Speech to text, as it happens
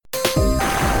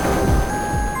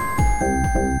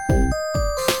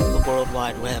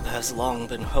Wide Web has long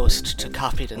been host to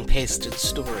copied and pasted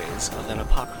stories of an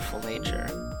apocryphal nature.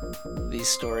 These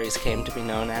stories came to be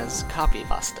known as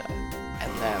copypasta,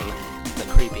 and then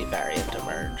the creepy variant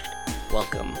emerged.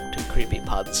 Welcome to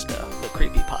Creepypodsta, the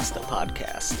Creepypasta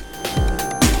podcast.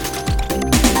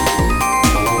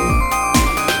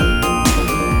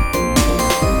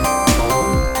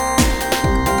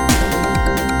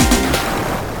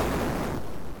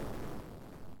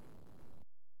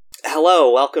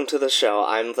 Hello, welcome to the show.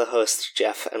 I'm the host,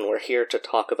 Jeff, and we're here to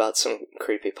talk about some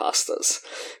creepypastas.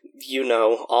 You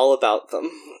know all about them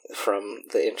from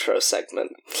the intro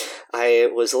segment. I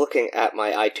was looking at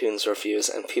my iTunes reviews,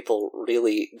 and people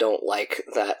really don't like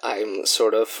that I'm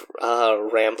sort of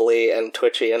rambly and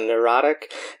twitchy and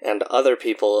neurotic, and other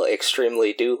people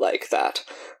extremely do like that.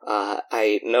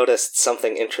 I noticed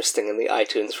something interesting in the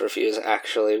iTunes reviews,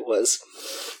 actually, was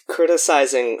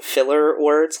criticizing filler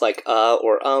words like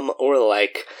or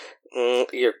like.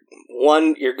 You're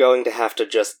going to have to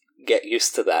just get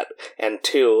used to that, and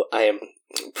two, I am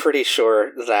pretty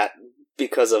sure that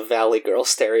because of Valley Girl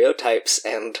stereotypes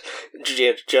and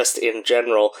just in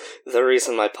general, the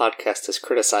reason my podcast is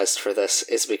criticized for this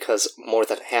is because more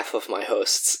than half of my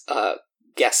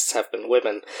guests have been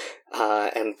women,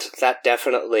 and that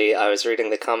definitely, I was reading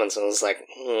the comments and was like,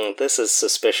 this is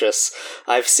suspicious.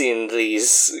 I've seen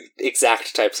these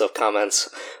exact types of comments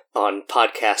on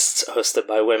podcasts hosted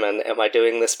by women. Am I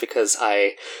doing this because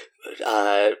I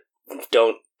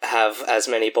don't have as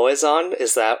many boys on?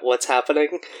 Is that what's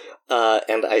happening?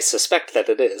 And I suspect that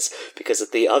it is, because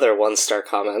the other one-star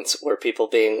comments were people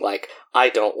being like, I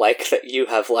don't like that you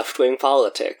have left-wing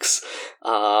politics.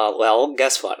 Well,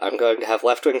 guess what? I'm going to have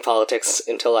left-wing politics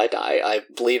until I die. I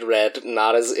bleed red,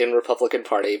 not as in Republican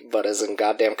Party, but as in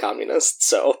goddamn communist.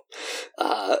 So,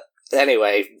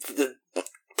 anyway,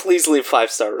 please leave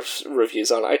 5-star reviews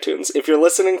on iTunes. If you're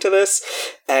listening to this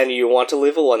and you want to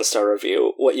leave a 1-star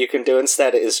review, what you can do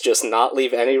instead is just not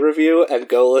leave any review and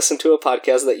go listen to a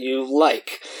podcast that you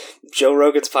like. Joe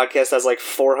Rogan's podcast has like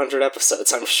 400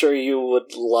 episodes. I'm sure you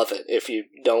would love it if you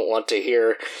don't want to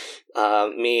hear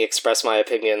me express my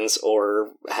opinions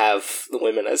or have the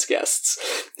women as guests.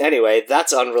 Anyway,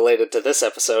 that's unrelated to this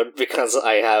episode because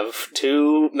I have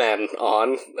two men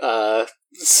on,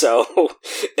 so,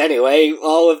 anyway,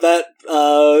 all of that,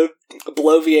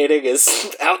 bloviating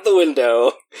is out the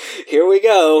window. Here we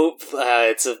go.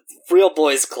 It's a real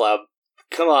boys club.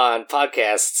 Come on,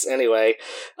 podcasts. Anyway,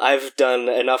 I've done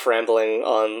enough rambling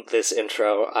on this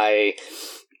intro. I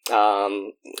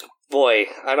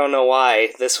don't know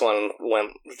why this one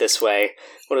went this way.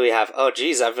 What do we have? Oh,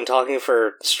 geez, I've been talking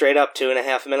for straight up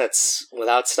 2.5 minutes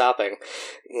without stopping.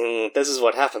 This is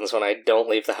what happens when I don't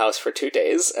leave the house for 2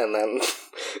 days and then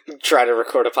try to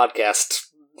record a podcast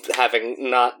having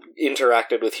not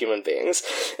interacted with human beings.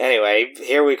 Anyway,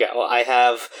 here we go. I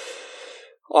have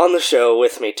on the show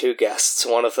with me 2 guests.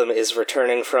 One of them is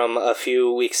returning from a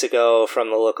few weeks ago from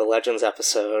the Local Legends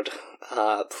episode.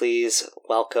 Please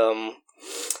welcome...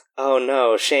 Oh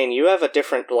no, Shane, you have a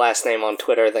different last name on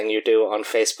Twitter than you do on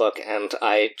Facebook, and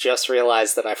I just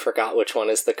realized that I forgot which one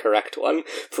is the correct one.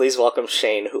 Please welcome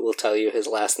Shane, who will tell you his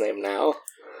last name now.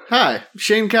 Hi,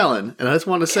 Shane Callan, and I just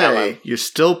want to say, you're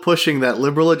still pushing that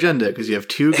liberal agenda because you have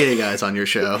 2 gay guys on your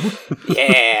show.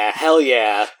 Yeah, hell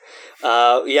yeah.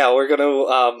 We're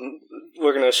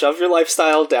gonna shove your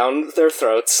lifestyle down their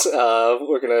throats.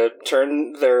 We're gonna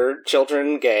turn their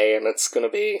children gay, and it's gonna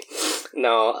be...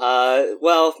 No,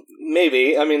 well,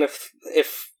 maybe. I mean, if...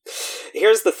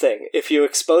 Here's the thing. If you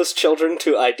expose children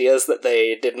to ideas that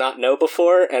they did not know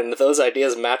before, and those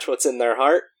ideas match what's in their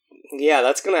heart, yeah,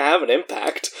 that's gonna have an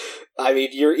impact. I mean,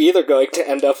 you're either going to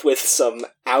end up with some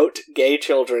out gay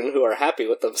children who are happy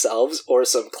with themselves, or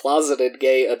some closeted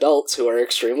gay adults who are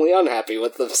extremely unhappy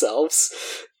with themselves.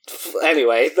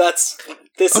 Anyway, this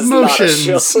is not a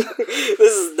show. This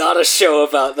is not a show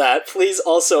about that. Please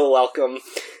also welcome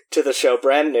to the show,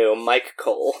 brand new, Mike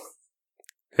Cole.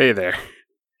 Hey there.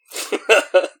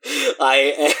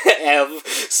 I am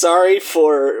sorry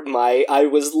for I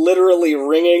was literally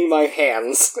wringing my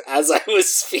hands as I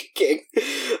was speaking,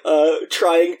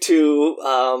 trying to,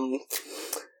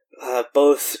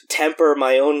 both temper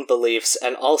my own beliefs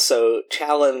and also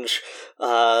challenge,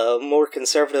 more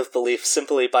conservative beliefs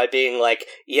simply by being like,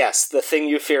 yes, the thing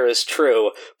you fear is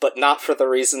true, but not for the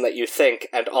reason that you think,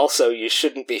 and also you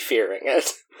shouldn't be fearing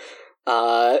it.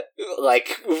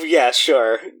 Yeah,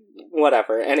 sure.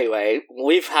 Whatever. Anyway,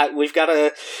 we've got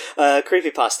a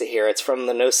creepypasta here. It's from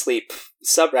the No Sleep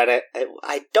subreddit.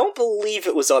 I don't believe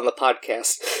it was on the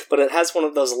podcast, but it has one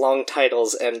of those long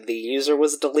titles, and the user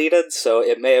was deleted, so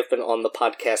it may have been on the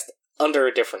podcast under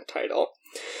a different title.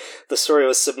 the story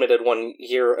was submitted 1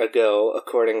 year ago,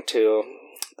 according to...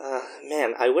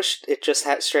 man, I wish it just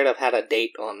straight up had a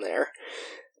date on there.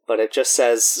 But it just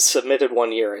says submitted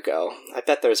 1 year ago. I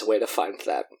bet there's a way to find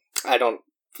that.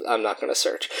 I'm not going to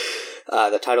search.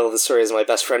 The title of the story is My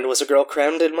Best Friend Was a Girl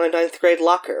Crammed in My 9th Grade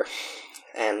Locker.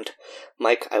 And,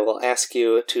 Mike, I will ask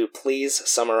you to please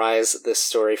summarize this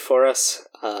story for us,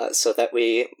 so that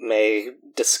we may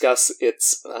discuss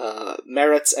its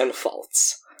merits and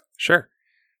faults. Sure.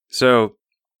 So,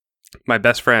 my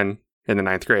best friend in the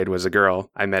 9th grade was a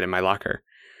girl I met in my locker.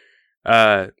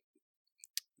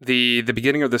 The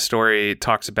beginning of the story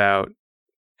talks about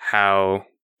how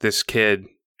this kid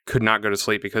could not go to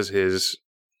sleep because his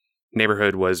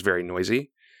neighborhood was very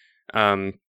noisy.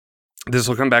 This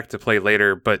will come back to play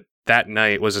later, but that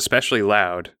night was especially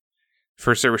loud.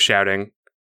 First there was shouting,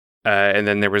 and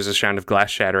then there was a sound of glass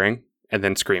shattering, and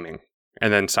then screaming,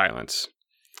 and then silence.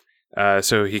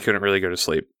 So he couldn't really go to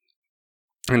sleep,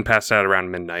 and passed out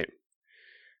around midnight.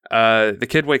 The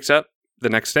kid wakes up the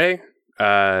next day.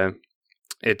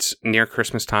 It's near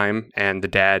Christmas time, and the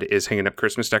dad is hanging up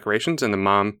Christmas decorations, and the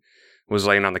mom was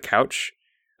laying on the couch.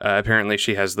 Apparently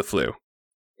she has the flu.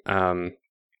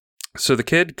 So the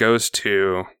kid goes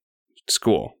to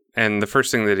school, and the first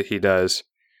thing that he does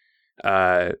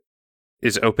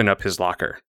is open up his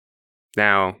locker.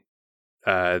 Now,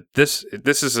 this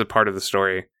is a part of the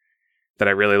story that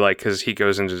I really like, because he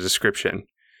goes into description.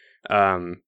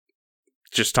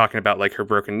 Just talking about like her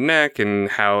broken neck and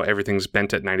how everything's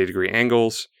bent at 90-degree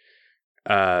angles.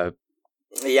 Yeah,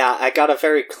 I got a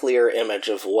very clear image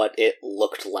of what it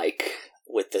looked like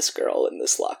with this girl in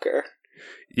this locker.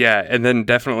 Yeah, and then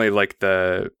definitely like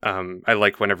I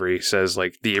like whenever he says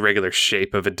like the irregular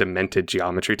shape of a demented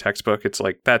geometry textbook. It's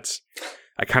like,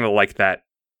 I kind of like that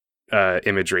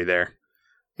imagery there.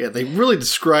 Yeah, they really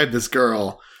describe this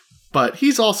girl, but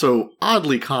he's also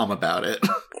oddly calm about it.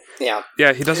 Yeah.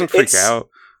 Yeah, he doesn't freak out,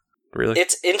 really.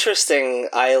 It's interesting.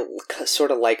 I sort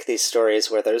of like these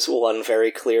stories where there's one very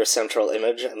clear central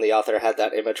image, and the author had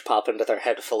that image pop into their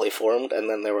head fully formed, and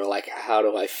then they were like, how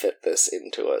do I fit this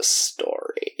into a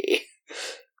story?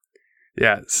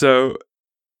 Yeah, so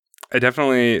I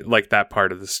definitely like that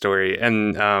part of the story.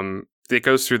 And it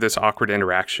goes through this awkward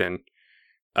interaction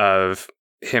of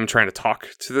him trying to talk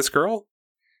to this girl.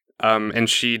 And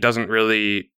she doesn't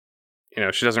really...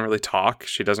 she doesn't really talk.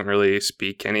 She doesn't really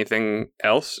speak anything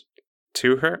else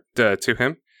to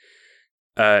him,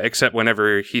 except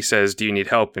whenever he says, "Do you need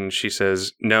help?" and she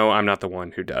says, "No, I'm not the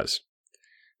one who does."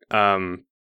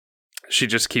 She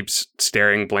just keeps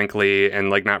staring blankly and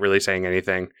like not really saying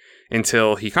anything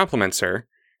until he compliments her,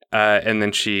 and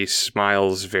then she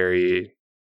smiles very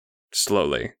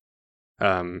slowly.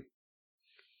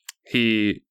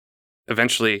 He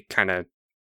eventually kind of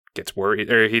gets worried,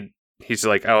 or he's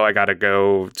like, "Oh, I gotta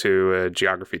go to a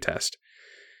geography test."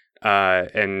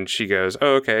 And she goes,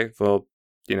 "Oh, okay, well,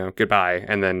 goodbye."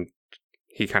 And then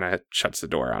he kind of shuts the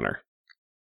door on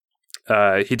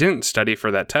her. He didn't study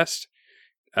for that test.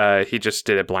 He just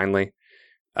did it blindly.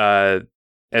 And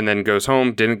then goes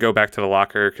home, didn't go back to the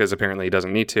locker because apparently he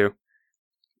doesn't need to.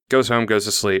 Goes home, goes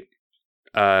to sleep.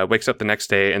 Wakes up the next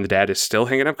day, and the dad is still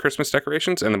hanging up Christmas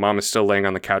decorations, and the mom is still laying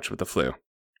on the couch with the flu.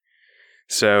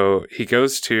 So he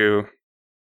goes to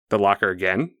the locker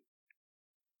again,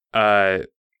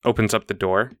 opens up the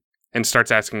door, and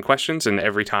starts asking questions, and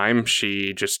every time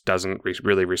she just doesn't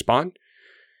really respond.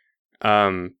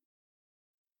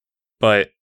 But,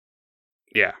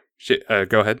 yeah.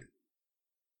 Go ahead.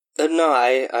 No,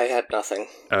 I had nothing.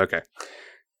 Okay.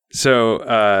 So,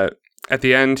 at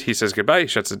the end, he says goodbye, he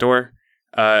shuts the door.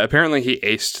 Apparently he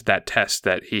aced that test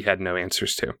that he had no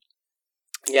answers to.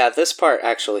 Yeah, this part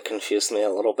actually confused me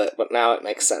a little bit, but now it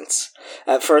makes sense.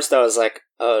 At first I was like,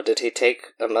 oh, did he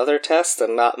take another test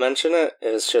and not mention it?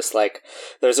 It was just like,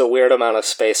 there's a weird amount of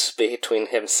space between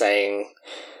him saying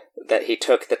that he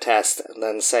took the test and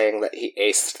then saying that he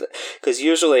aced it. Because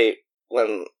usually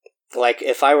when, like,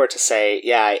 if I were to say,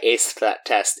 yeah, I aced that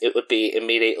test, it would be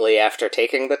immediately after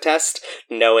taking the test,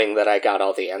 knowing that I got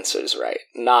all the answers right.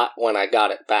 Not when I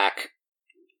got it back,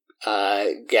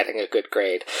 getting a good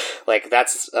grade. Like,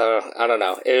 that's, I don't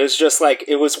know. It was just, like,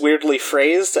 it was weirdly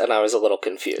phrased, and I was a little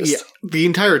confused. Yeah, the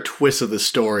entire twist of the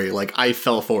story, like, I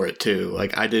fell for it, too.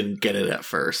 Like, I didn't get it at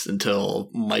first until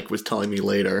Mike was telling me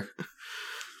later.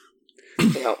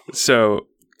 Yeah. So,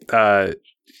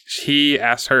 he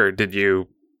asked her, did you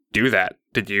do that?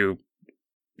 Did you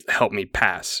help me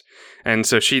pass? And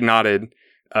so she nodded,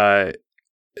 to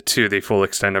the full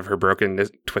extent of her broken,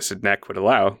 twisted neck would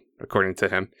allow, according to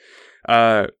him.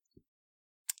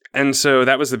 And so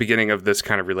that was the beginning of this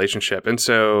kind of relationship. And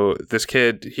so this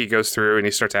kid, he goes through and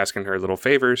he starts asking her little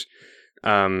favors,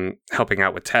 helping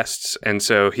out with tests. And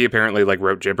so he apparently like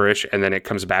wrote gibberish, and then it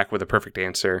comes back with a perfect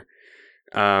answer.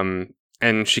 And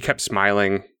she kept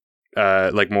smiling,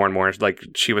 like more and more. Like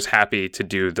she was happy to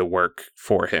do the work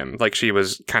for him. Like she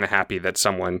was kind of happy that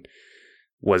someone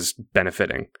was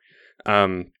benefiting.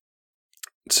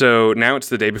 So now it's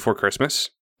the day before Christmas,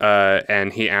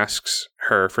 and he asks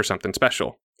her for something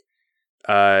special.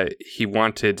 He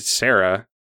wanted the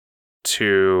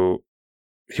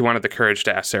courage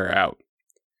to ask Sarah out.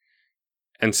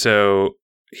 And so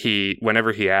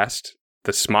whenever he asked,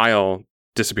 the smile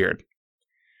disappeared.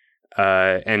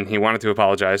 And he wanted to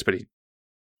apologize, but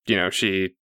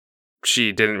she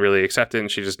didn't really accept it, and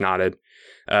she just nodded.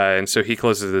 And so he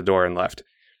closes the door and left.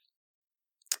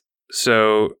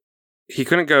 So he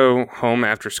couldn't go home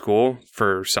after school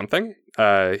for something.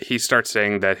 He starts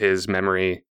saying that his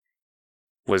memory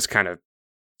was kind of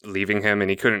leaving him, and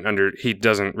he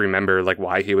doesn't remember like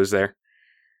why he was there.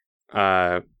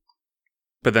 But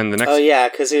then the next... Oh yeah,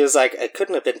 because he was like, it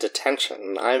couldn't have been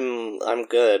detention. I'm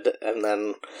good. And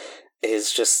then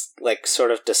he's just like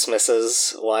sort of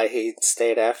dismisses why he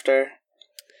stayed after.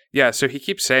 Yeah, so he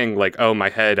keeps saying like, oh, my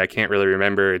head, I can't really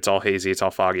remember. It's all hazy, it's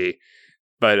all foggy.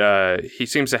 But he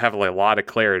seems to have like a lot of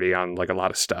clarity on like a lot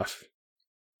of stuff.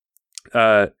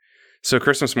 So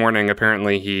Christmas morning,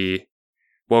 apparently he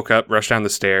woke up, rushed down the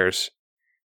stairs,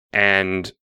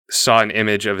 and saw an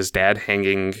image of his dad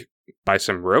hanging by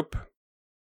some rope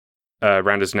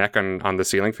around his neck on the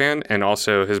ceiling fan, and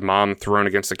also his mom thrown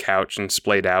against the couch and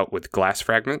splayed out with glass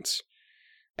fragments,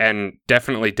 and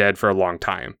definitely dead for a long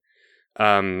time.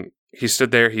 He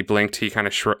stood there, he blinked, he kind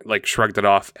of shrugged it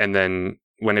off, and then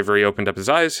whenever he opened up his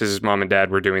eyes, his mom and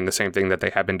dad were doing the same thing that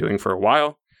they had been doing for a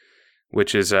while,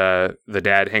 which is the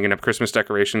dad hanging up Christmas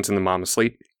decorations and the mom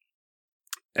asleep.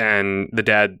 And the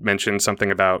dad mentioned something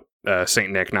about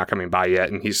Saint Nick not coming by yet,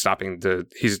 and he's doing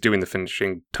the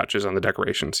finishing touches on the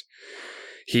decorations.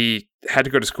 He had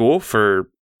to go to school for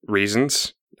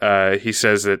reasons. He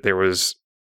says that there was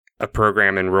a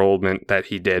program enrollment that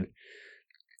he did.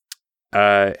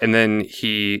 And then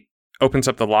he opens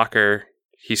up the locker,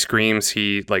 he screams,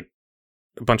 a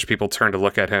bunch of people turn to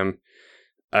look at him,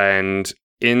 and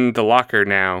in the locker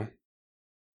now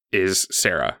is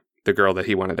Sarah, the girl that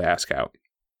he wanted to ask out.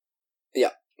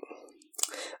 Yeah.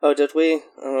 Oh, did we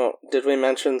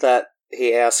mention that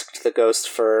he asked the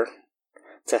ghost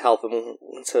to help him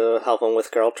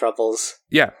with girl troubles?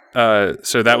 Yeah.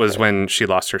 So that was when she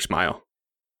lost her smile.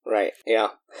 Right. Yeah.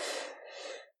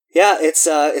 Yeah. It's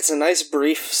a nice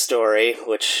brief story,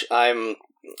 which I'm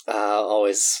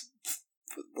always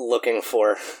looking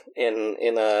for in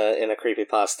a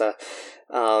creepypasta.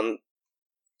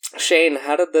 Shane,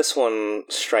 how did this one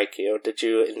strike you? Did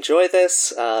you enjoy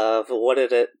this? What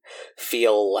did it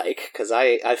feel like? Because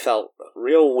I felt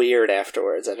real weird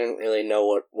afterwards. I didn't really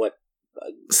know what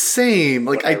Same.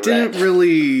 Like, I didn't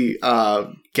really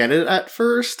get it at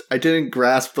first. I didn't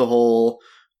grasp the whole,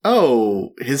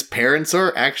 oh, his parents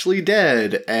are actually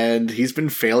dead, and he's been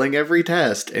failing every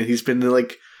test, and he's been,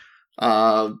 like,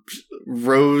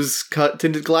 rose-cut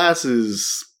tinted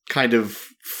glasses kind of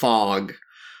fog.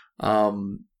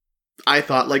 I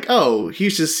thought, like, oh,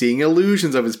 he's just seeing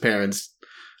illusions of his parents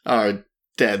are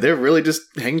dead. They're really just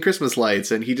hanging Christmas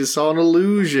lights, and he just saw an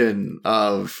illusion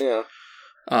of... Yeah.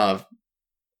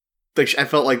 I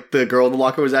felt like the girl in the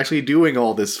locker was actually doing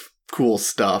all this cool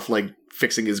stuff, like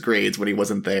fixing his grades when he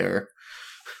wasn't there.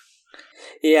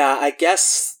 Yeah, I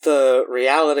guess the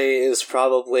reality is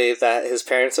probably that his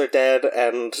parents are dead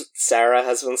and Sarah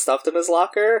has been stuffed in his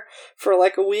locker for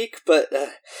like a week, but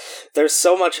there's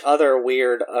so much other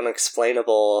weird,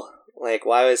 unexplainable, like,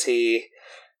 why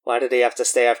did he have to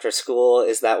stay after school?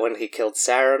 Is that when he killed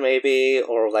Sarah, maybe?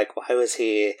 Or, like, why was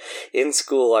he in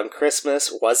school on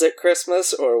Christmas? Was it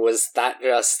Christmas? Or was that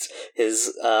just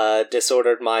his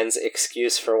disordered mind's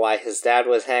excuse for why his dad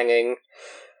was hanging?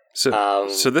 So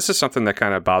this is something that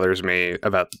kind of bothers me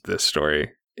about this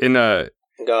story. Go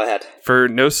ahead. For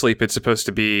No Sleep, it's supposed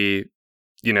to be,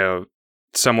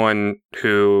 someone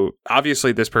who,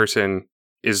 obviously this person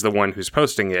is the one who's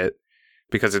posting it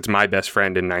because it's my best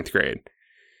friend in 9th grade.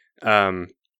 And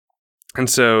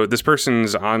so this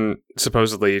person's on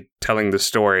supposedly telling the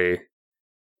story,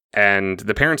 and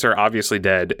the parents are obviously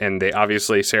dead, and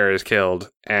Sarah is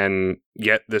killed, and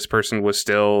yet this person was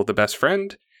still the best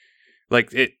friend.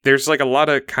 Like, there's like a lot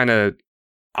of kind of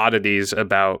oddities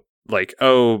about, like,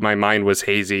 oh, my mind was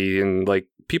hazy, and like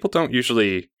people don't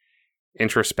usually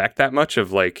introspect that much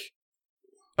of like,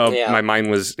 oh, yeah, my mind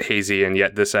was hazy, and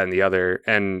yet this, that, and the other.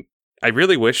 And I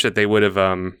really wish that they would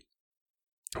have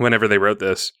whenever they wrote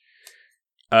this,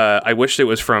 I wished it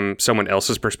was from someone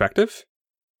else's perspective.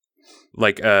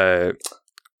 Like,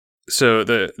 so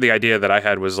the idea that I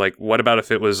had was like, what about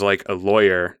if it was like a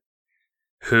lawyer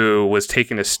who was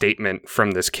taking a statement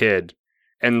from this kid,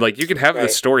 and like you could have the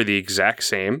story the exact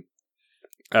same.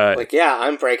 Like, yeah,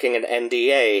 I'm breaking an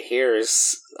NDA.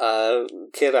 Here's a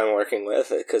kid I'm working with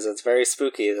because it's very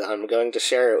spooky. I'm going to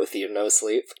share it with you. No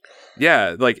sleep.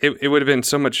 Yeah, like it would have been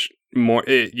so much more.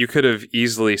 You could have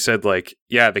easily said like,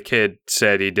 yeah, the kid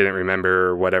said he didn't remember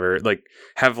or whatever. Like,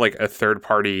 have like a third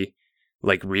party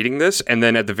like reading this, and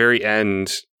then at the very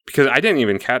end, because I didn't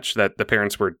even catch that the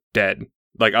parents were dead.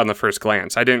 Like on the first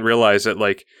glance, I didn't realize that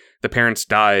like the parents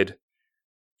died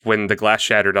when the glass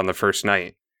shattered on the first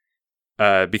night.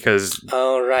 Because...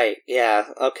 Oh, right. Yeah.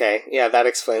 Okay. Yeah, that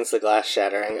explains the glass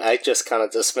shattering. I just kind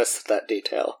of dismissed that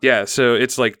detail. Yeah, so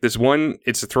it's like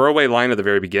it's a throwaway line at the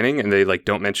very beginning, and they like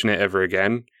don't mention it ever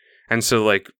again. And so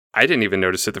like, I didn't even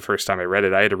notice it the first time I read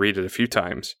it. I had to read it a few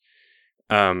times.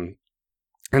 And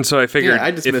so I figured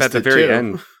if at the very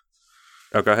end...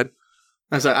 Oh, go ahead.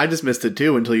 I'm sorry, I just missed it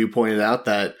too until you pointed out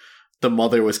that the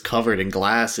mother was covered in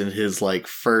glass in his like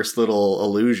first little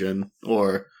illusion,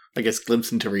 or... I guess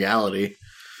glimpse into reality.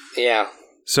 Yeah.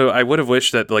 So I would have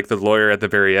wished that like the lawyer at the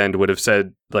very end would have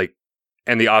said like,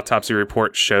 and the autopsy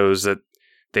report shows that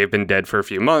they've been dead for a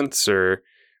few months, or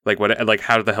like what, like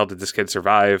how the hell did this kid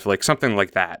survive? Like something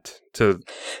like that.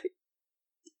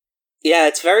 Yeah,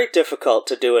 it's very difficult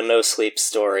to do a no sleep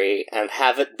story and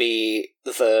have it be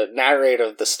the narrator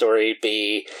of the story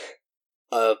be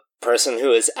a person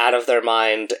who is out of their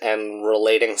mind and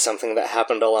relating something that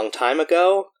happened a long time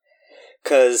ago.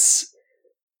 Because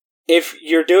if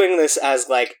you're doing this as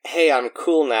like, hey, I'm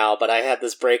cool now, but I had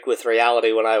this break with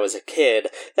reality when I was a kid,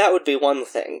 that would be one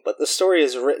thing. But the story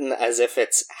is written as if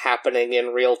it's happening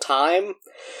in real time.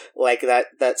 Like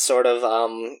that sort of,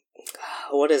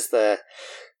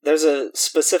 there's a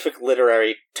specific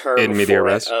literary term in media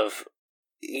res of...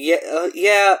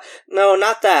 Yeah, no,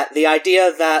 not that. The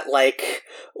idea that, like,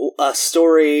 a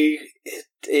story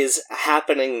is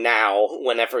happening now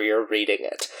whenever you're reading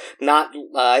it. Not,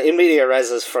 in media res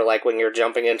is for, like, when you're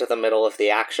jumping into the middle of the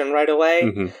action right away.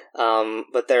 Mm-hmm.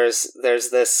 But there's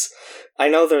this... I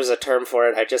know there's a term for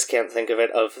it, I just can't think of it,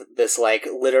 of this, like,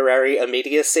 literary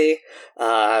immediacy.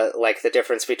 Like, the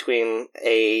difference between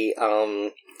a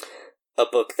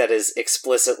book that is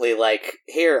explicitly like,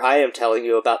 here, I am telling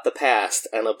you about the past,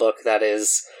 and a book that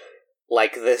is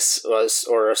like this,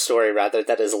 or a story, rather,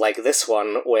 that is like this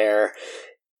one, where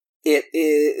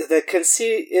the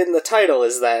conceit in the title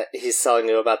is that he's telling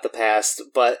you about the past,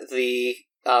 but the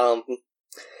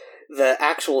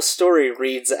actual story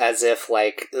reads as if,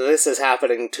 like, this is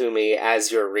happening to me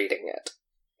as you're reading it.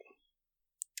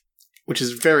 Which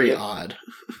is very odd.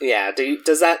 Yeah,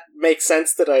 does that make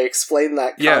sense? Did I explain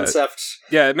that concept?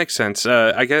 Yeah, it makes sense.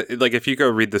 I get, like, if you go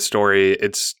read the story,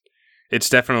 it's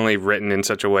definitely written in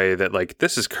such a way that, like,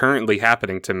 this is currently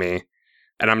happening to me,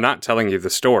 and I'm not telling you the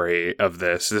story of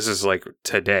this. This is, like,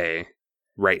 today,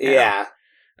 right now. Yeah.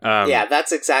 Yeah,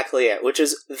 that's exactly it, which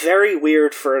is very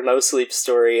weird for a no-sleep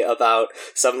story about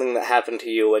something that happened to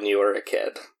you when you were a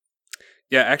kid.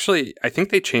 Yeah, actually, I think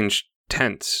they changed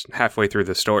tense halfway through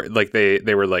the story. Like,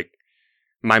 they were like,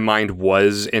 my mind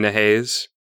was in a haze,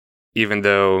 even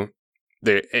though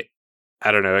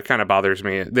I don't know, it kind of bothers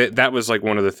me. That was like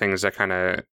one of the things that kind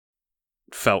of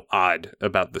felt odd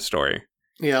about the story.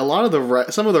 Yeah, a lot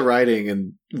of some of the writing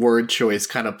and word choice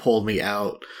kind of pulled me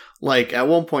out. Like, at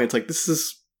one point, it's like,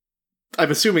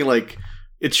 I'm assuming, like,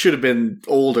 it should have been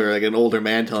older, like an older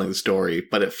man telling the story,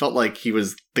 but it felt like he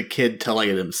was the kid telling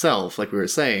it himself, like we were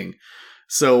saying.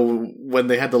 So when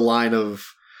they had the line of,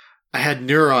 I had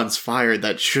neurons fired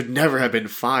that should never have been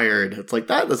fired, it's like,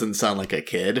 that doesn't sound like a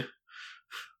kid.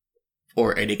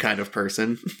 Or any kind of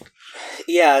person.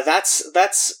 Yeah, it's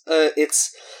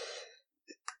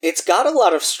got a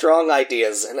lot of strong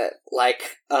ideas in it.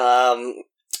 Like,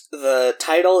 the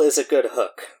title is a good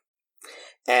hook.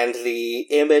 And the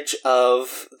image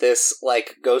of this,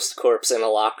 like, ghost corpse in a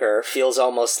locker feels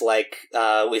almost like,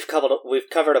 we've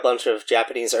covered a bunch of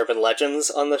Japanese urban legends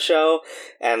on the show,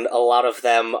 and a lot of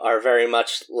them are very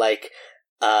much like,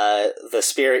 the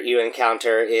spirit you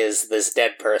encounter is this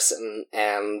dead person,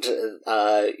 and,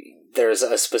 there's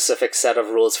a specific set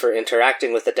of rules for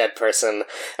interacting with the dead person,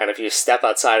 and if you step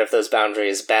outside of those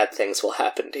boundaries, bad things will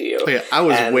happen to you. Oh, yeah, I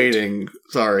was waiting.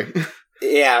 Sorry.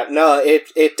 Yeah, no,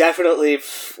 it definitely,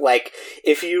 like,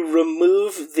 if you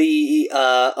remove the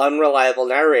unreliable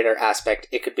narrator aspect,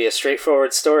 it could be a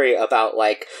straightforward story about,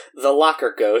 like, the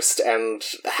locker ghost and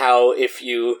how if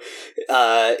you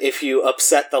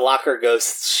upset the locker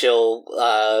ghost, she'll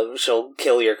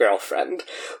kill your girlfriend.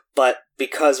 But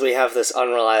because we have this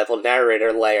unreliable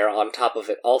narrator layer on top of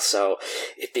it also,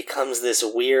 it becomes this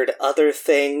weird other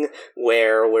thing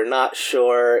where we're not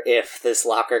sure if this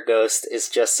locker ghost is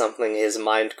just something his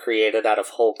mind created out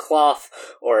of whole cloth,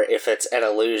 or if it's an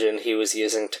illusion he was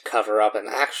using to cover up an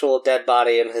actual dead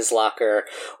body in his locker,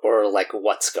 or, like,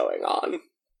 what's going on.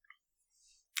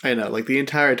 I know, like, the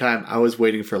entire time I was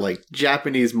waiting for, like,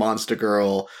 Japanese monster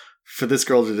girl, for this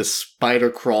girl to just spider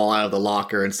crawl out of the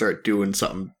locker and start doing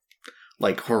something,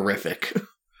 like, horrific.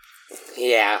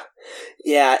 Yeah,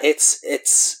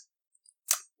 it's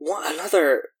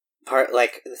another part,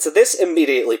 like, so this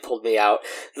immediately pulled me out.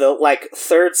 The, like,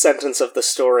 third sentence of the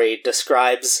story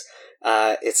describes,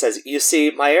 it says, "You see,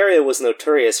 my area was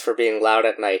notorious for being loud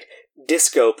at night.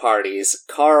 Disco parties,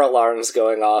 car alarms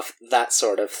going off, that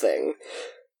sort of thing."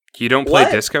 You don't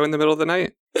play disco in the middle of the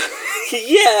night?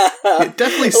 Yeah!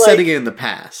 Definitely setting it in the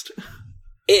past.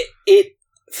 It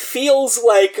feels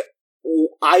like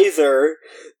either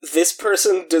this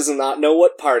person does not know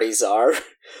what parties are,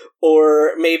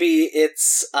 or maybe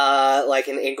it's, like,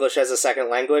 an English as a second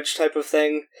language type of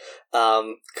thing,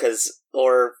 cause,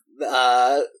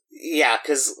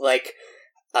 like,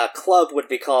 a club would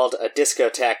be called a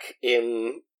discotheque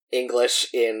in English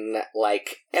in,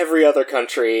 like, every other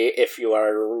country if you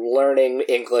are learning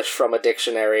English from a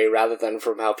dictionary rather than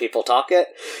from how people talk it.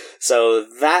 So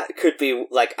that could be,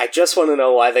 like, I just want to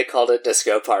know why they called it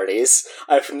disco parties.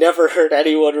 I've never heard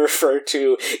anyone refer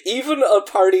to even a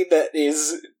party that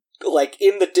is, like,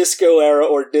 in the disco era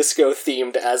or disco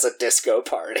themed as a disco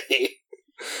party.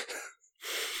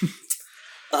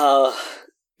 Yeah,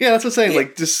 that's what I'm saying,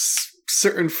 like, just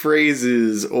certain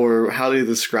phrases or how they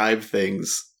describe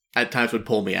things at times would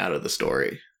pull me out of the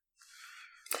story.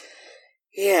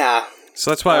 Yeah. So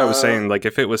that's why I was saying, like,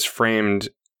 if it was framed,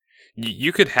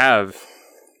 you could have,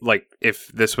 like, if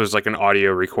this was, like, an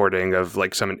audio recording of,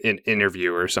 like, some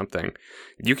interview or something,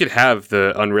 you could have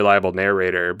the unreliable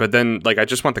narrator, but then, like, I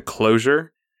just want the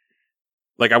closure.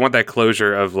 Like, I want that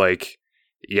closure of, like,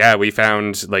 yeah, we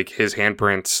found, like, his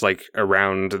handprints, like,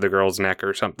 around the girl's neck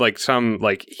or something.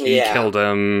 Like, he killed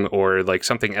him, or, like,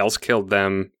 something else killed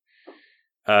them.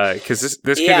 Because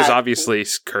this kid is obviously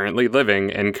currently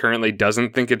living and currently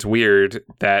doesn't think it's weird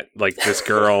that, like, this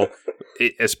girl,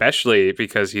 especially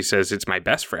because he says it's my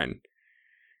best friend.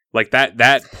 Like,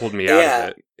 that pulled me out of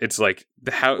it. It's like,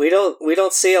 how we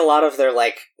don't see a lot of their,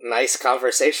 like, nice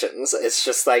conversations. It's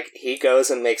just like he goes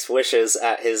and makes wishes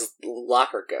at his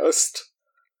locker ghost.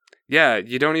 Yeah,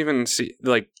 you don't even see,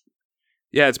 like,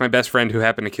 yeah, it's my best friend who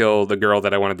happened to kill the girl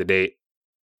that I wanted to date.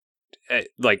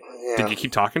 Did you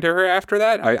keep talking to her after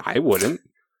that? I wouldn't.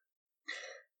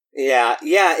 Yeah,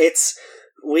 it's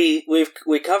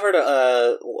we covered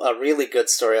a really good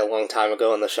story a long time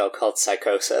ago on the show called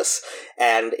Psychosis,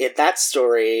 and in that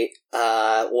story,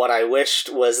 what I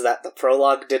wished was that the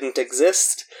prologue didn't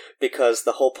exist, because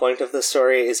the whole point of the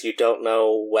story is you don't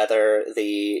know whether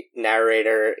the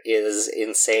narrator is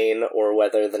insane or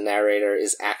whether the narrator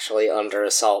is actually under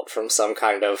assault from some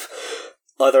kind of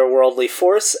otherworldly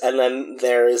force, and then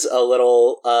there's a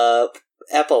little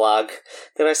epilogue.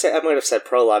 Did I say? I might have said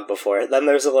prologue before. Then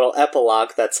there's a little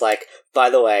epilogue that's like, by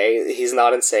the way, he's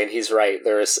not insane, he's right,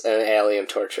 there's an alien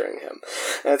torturing him.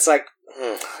 And it's like,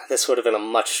 this would have been a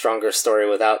much stronger story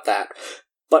without that.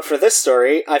 But for this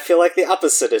story, I feel like the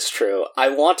opposite is true. I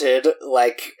wanted,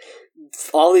 like,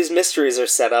 all these mysteries are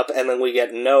set up, and then we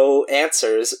get no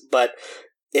answers, but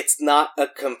it's not a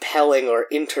compelling or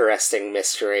interesting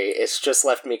mystery. It's just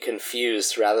left me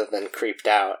confused rather than creeped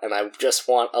out, and I just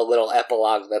want a little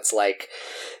epilogue that's, like,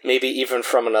 maybe even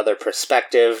from another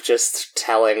perspective, just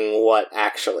telling what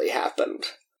actually happened.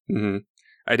 Mm-hmm.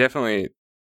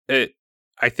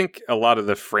 I think a lot of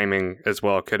the framing as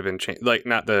well could have been changed. Like,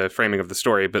 not the framing of the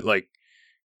story, but, like,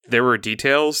 there were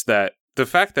details that, the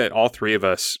fact that all three of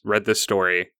us read this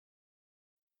story,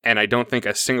 and I don't think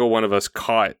a single one of us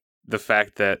caught the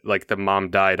fact that, like, the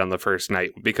mom died on the first night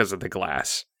because of the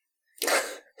glass.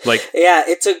 Like, yeah,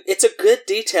 it's a good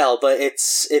detail, but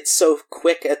it's so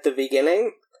quick at the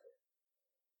beginning.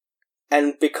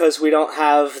 And because we don't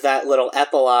have that little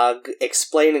epilogue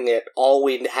explaining it, all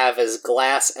we have is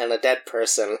glass and a dead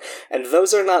person. And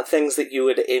those are not things that you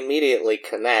would immediately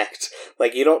connect.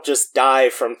 Like, you don't just die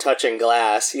from touching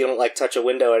glass. You don't, like, touch a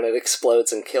window and it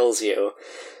explodes and kills you.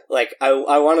 Like, I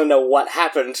want to know what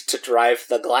happened to drive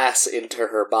the glass into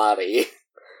her body.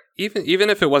 even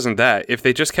if it wasn't that, if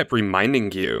they just kept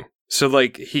reminding you. So,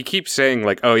 like, he keeps saying,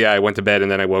 like, oh, yeah, I went to bed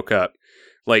and then I woke up.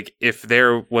 Like, if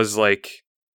there was, like,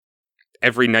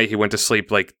 every night he went to sleep,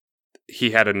 like,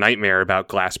 he had a nightmare about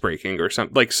glass breaking or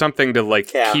something, like, something to,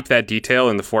 like, keep that detail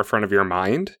in the forefront of your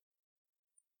mind.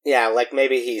 Yeah, like,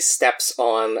 maybe he steps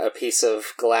on a piece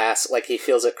of glass, like, he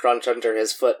feels it crunch under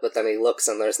his foot, but then he looks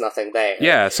and there's nothing there.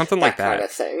 Yeah, something like that. That kind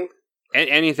of thing.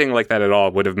 Anything like that at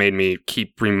all would have made me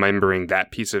keep remembering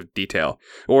that piece of detail.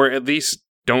 Or at least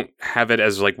don't have it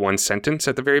as like one sentence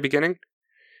at the very beginning.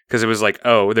 Because it was like,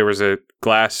 oh, there was a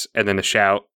glass and then a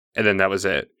shout and then that was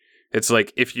it. It's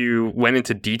like if you went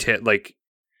into detail, like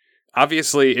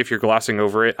obviously if you're glossing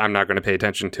over it, I'm not going to pay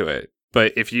attention to it.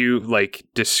 But if you like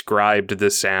described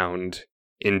the sound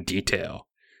in detail,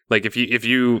 like if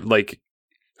you like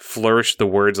flourished the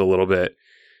words a little bit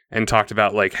and talked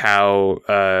about like how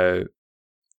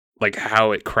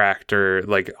it cracked or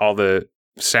like all the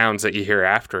sounds that you hear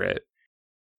after it.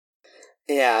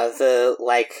 Yeah,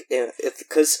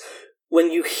 because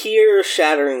when you hear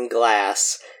shattering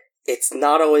glass, it's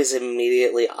not always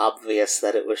immediately obvious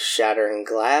that it was shattering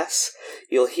glass.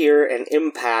 You'll hear an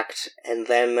impact and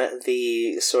then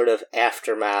the sort of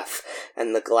aftermath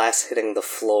and the glass hitting the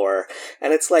floor.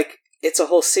 And it's like, it's a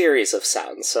whole series of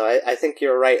sounds. So I think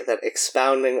you're right that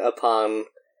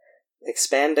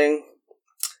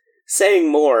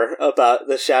saying more about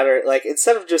the shatter, like,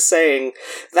 instead of just saying,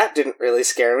 that didn't really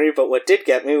scare me, but what did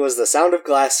get me was the sound of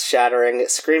glass shattering,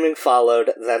 screaming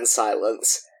followed, then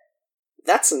silence.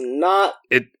 That's not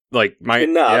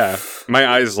enough. My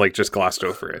eyes, like, just glossed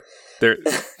over it.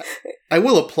 I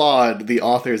will applaud the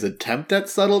author's attempt at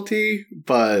subtlety,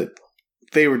 but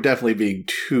they were definitely being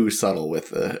too subtle with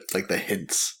the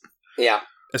hints. Yeah.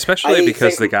 Especially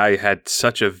because the guy had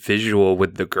such a visual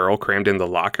with the girl crammed in the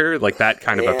locker, like that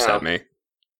kind of upset me.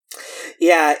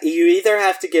 Yeah, you either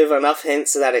have to give enough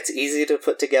hints so that it's easy to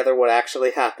put together what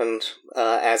actually happened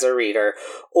as a reader,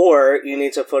 or you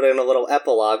need to put in a little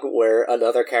epilogue where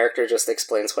another character just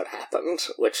explains what happened,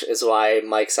 which is why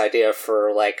Mike's idea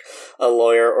for, like, a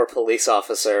lawyer or police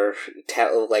officer,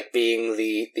 being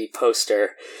the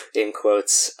poster, in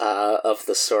quotes, of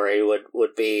the story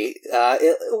would be,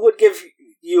 it would give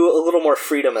you a little more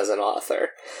freedom as an author.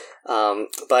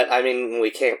 But, I mean,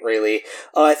 we can't really...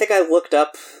 Oh, I think I looked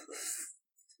up...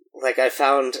 Like, I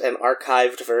found an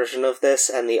archived version of this,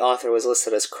 and the author was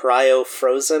listed as Cryo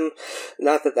Frozen.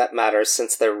 Not that that matters,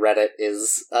 since their Reddit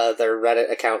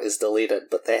account is deleted,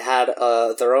 but they had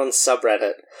their own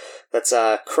subreddit that's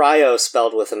Cryo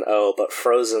spelled with an O, but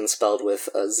Frozen spelled with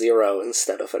a 0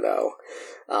 instead of an O.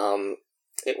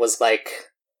 It was like...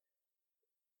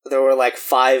 There were like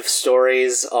 5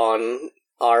 stories on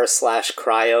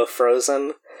r/Cryo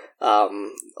Frozen,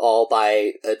 all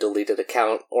by a deleted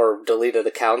account, or deleted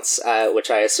accounts, which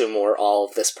I assume were all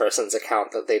of this person's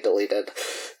account that they deleted,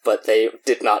 but they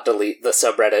did not delete the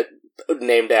subreddit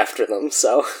named after them,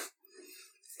 so...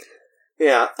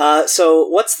 Yeah, so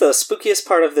what's the spookiest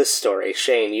part of this story?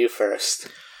 Shane, you first.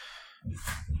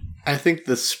 I think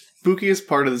the spookiest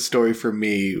part of the story for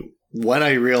me, when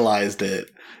I realized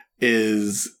it,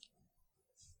 is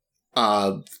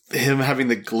him having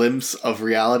the glimpse of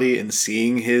reality and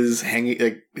seeing his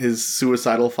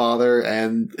suicidal father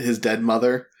and his dead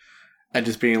mother, and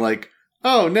just being like,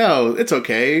 oh no, it's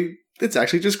okay, it's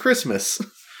actually just Christmas.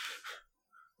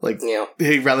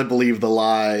 He'd rather believe the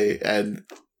lie, and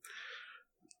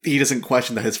he doesn't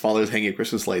question that his father's hanging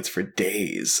Christmas lights for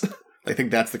days. I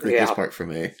think that's the creepiest part for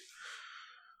me.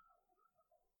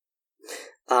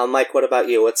 Mike, what about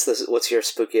you? What's your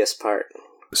spookiest part?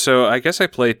 So I guess I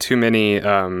play too many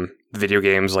video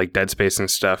games like Dead Space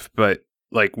and stuff, but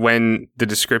like when the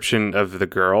description of the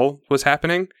girl was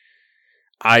happening,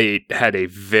 I had a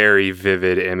very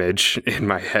vivid image in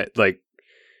my head. Like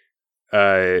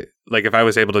if I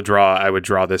was able to draw, I would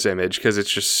draw this image because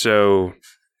it's just so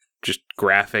just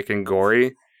graphic and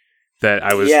gory that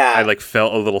I like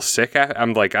felt a little sick.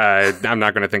 I'm like, I'm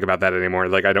not going to think about that anymore.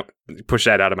 Like, I don't push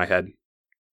that out of my head.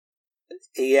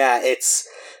 Yeah, it's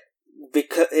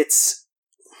because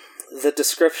the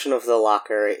description of the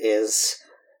locker is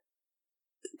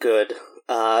good,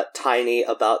 tiny,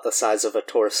 about the size of a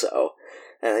torso,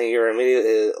 and then you're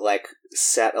immediately like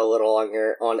set a little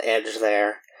on edge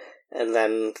there. And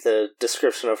then the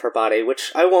description of her body,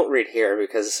 which I won't read here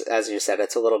because, as you said,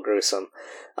 it's a little gruesome.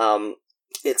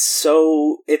 It's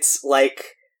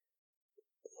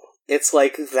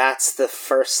like that's the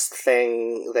first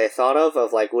thing they thought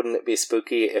of like, wouldn't it be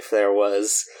spooky if there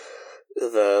was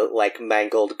the, like,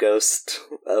 mangled ghost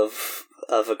of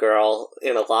a girl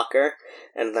in a locker?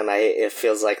 And then it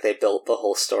feels like they built the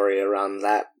whole story around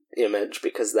that image,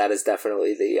 because that is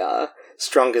definitely the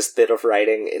strongest bit of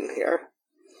writing in here.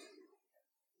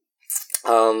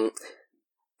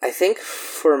 I think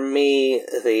for me,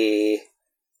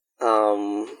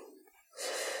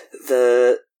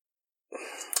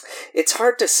 it's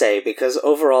hard to say, because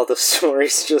overall the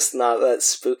story's just not that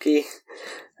spooky.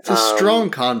 It's a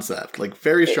strong concept, like,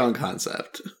 very strong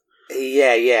concept.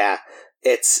 Yeah.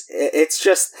 It's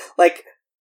just, like,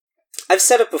 I've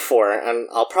said it before, and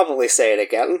I'll probably say it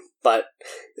again, but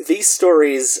these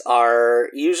stories are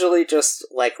usually just,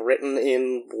 like, written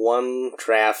in one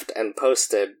draft and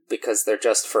posted because they're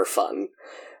just for fun.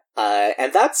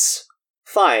 And that's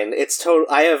fine.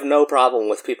 I have no problem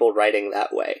with people writing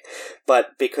that way.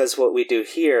 But because what we do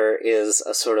here is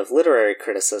a sort of literary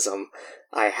criticism,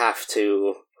 I have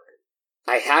to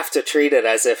treat it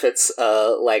as if it's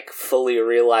like fully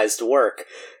realized work,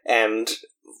 and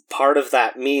part of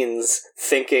that means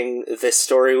thinking this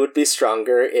story would be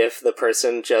stronger if the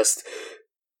person just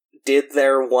did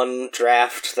their one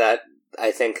draft that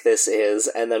I think this is,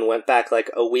 and then went back like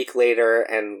a week later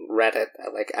and read it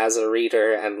like as a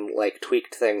reader and like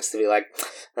tweaked things to be like,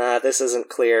 this isn't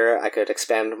clear, I could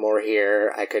expand more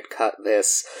here, I could cut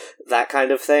this, that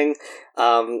kind of thing.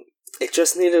 It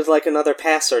just needed like another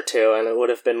pass or two and it would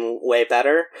have been way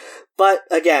better. But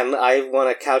again, I want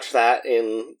to couch that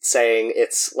in saying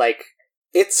it's like,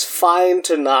 it's fine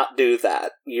to not do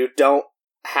that. You don't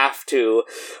have to,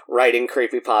 writing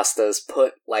creepypastas,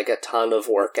 put like a ton of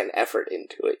work and effort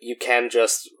into it. You can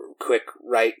just quick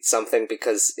write something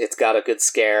because it's got a good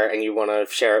scare and you want to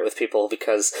share it with people,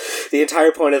 because the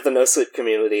entire point of the No Sleep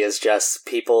community is just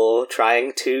people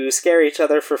trying to scare each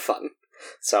other for fun.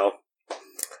 So,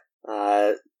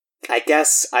 I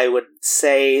guess I would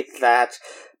say that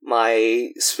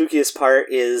my spookiest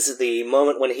part is the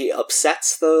moment when he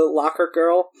upsets the locker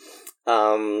girl.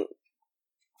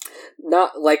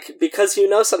 Not like, because you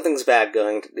know something's bad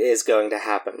is going to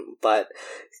happen, but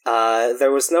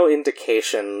there was no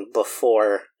indication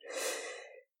before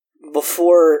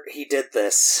he did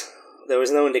this. There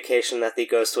was no indication that the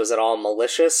ghost was at all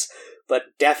malicious, but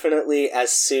definitely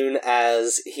as soon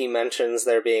as he mentions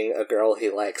there being a girl he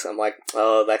likes, I'm like,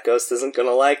 oh, that ghost isn't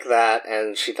gonna like that,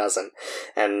 and she doesn't.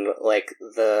 And like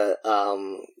the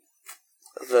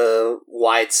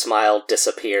wide smile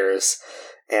disappears.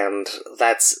 And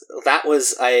that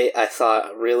was, I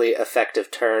thought, a really effective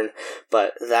turn,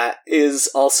 but that is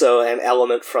also an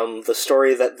element from the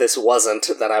story that this wasn't,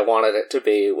 that I wanted it to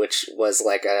be, which was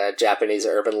like a Japanese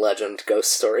urban legend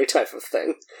ghost story type of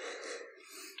thing.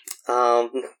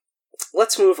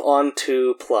 Let's move on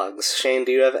to plugs. Shane,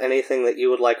 do you have anything that you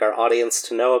would like our audience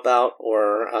to know about,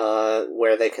 or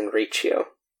where they can reach you?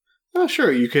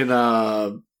 Sure, you can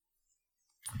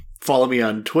follow me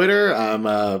on Twitter. I'm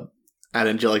at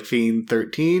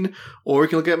AngelicFiend13, or you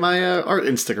can look at my art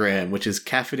Instagram, which is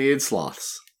Caffeinated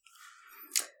Sloths.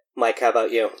 Mike, how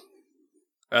about you?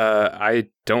 I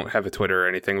don't have a Twitter or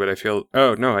anything, but I feel...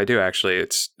 Oh, no, I do, actually.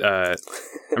 It's...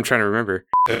 I'm trying to remember.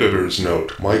 Editor's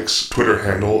note. Mike's Twitter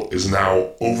handle is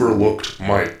now Overlooked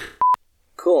Mike.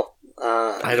 Cool.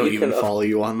 I don't even follow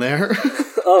you on there.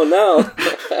 Oh, no.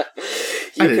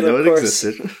 I didn't know it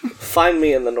existed. Find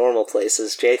me in the normal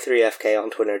places, J3FK on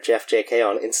Twitter, JeffJK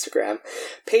on Instagram,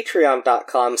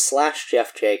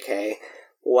 patreon.com/JeffJK.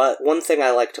 One thing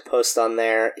I like to post on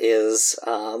there is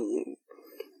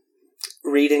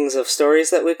readings of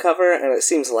stories that we cover, and it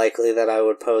seems likely that I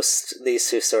would post these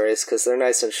two stories because they're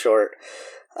nice and short.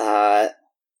 I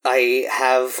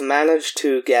have managed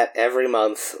to get every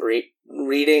month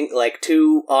reading like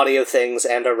 2 audio things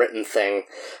and a written thing.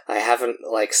 I haven't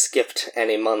like skipped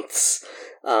any months.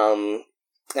 And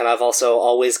I've also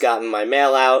always gotten my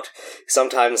mail out.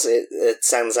 Sometimes it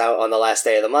sends out on the last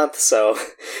day of the month, so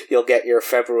you'll get your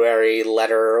February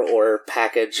letter or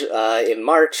package in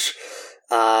March.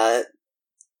 But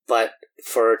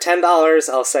for $10,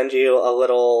 I'll send you a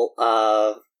little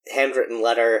handwritten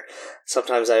letter.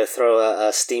 Sometimes I throw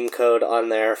a Steam code on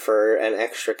there for an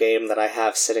extra game that I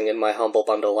have sitting in my Humble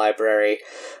Bundle library.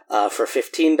 For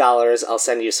 $15, I'll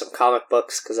send you some comic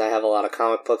books, because I have a lot of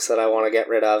comic books that I want to get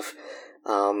rid of.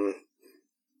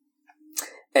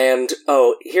 And,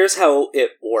 here's how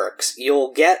it works.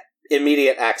 You'll get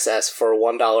immediate access for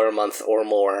 $1 a month or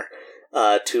more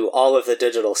to all of the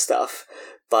digital stuff,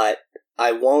 but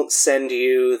I won't send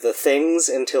you the things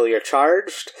until you're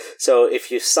charged. So if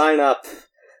you sign up,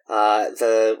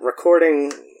 the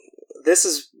recording, this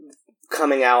is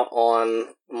coming out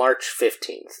on March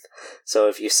 15th. So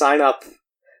if you sign up,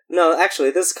 no, actually,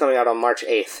 this is coming out on March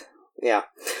 8th. Yeah.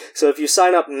 So if you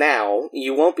sign up now,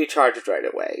 you won't be charged right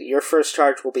away. Your first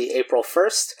charge will be April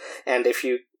 1st, and if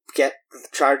you get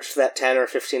charged that $10 or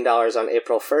 $15 on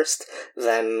April 1st,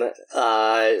 then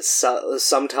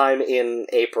sometime in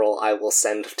April I will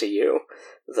send to you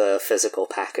the physical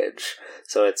package.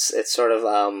 So it's sort of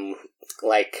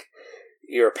like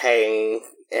you're paying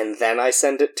and then I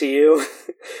send it to you.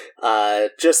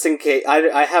 Just in case,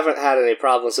 I haven't had any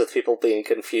problems with people being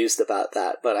confused about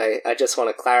that, but I just want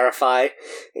to clarify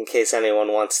in case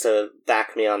anyone wants to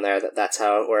back me on there that that's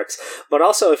how it works. But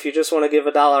also, if you just want to give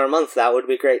 $1 a month, that would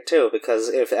be great too, because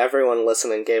if everyone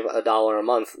listening gave $1 a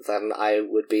month, then I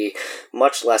would be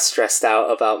much less stressed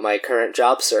out about my current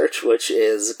job search, which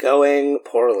is going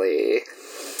poorly.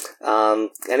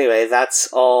 Anyway, that's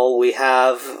all we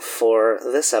have for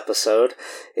this episode.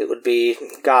 It would be,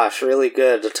 really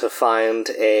good to find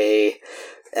a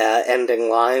ending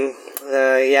line.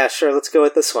 Yeah, sure, let's go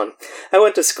with this one. I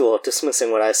went to school,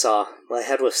 dismissing what I saw. My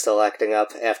head was still acting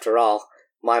up, after all.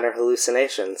 Minor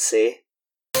hallucinations, see?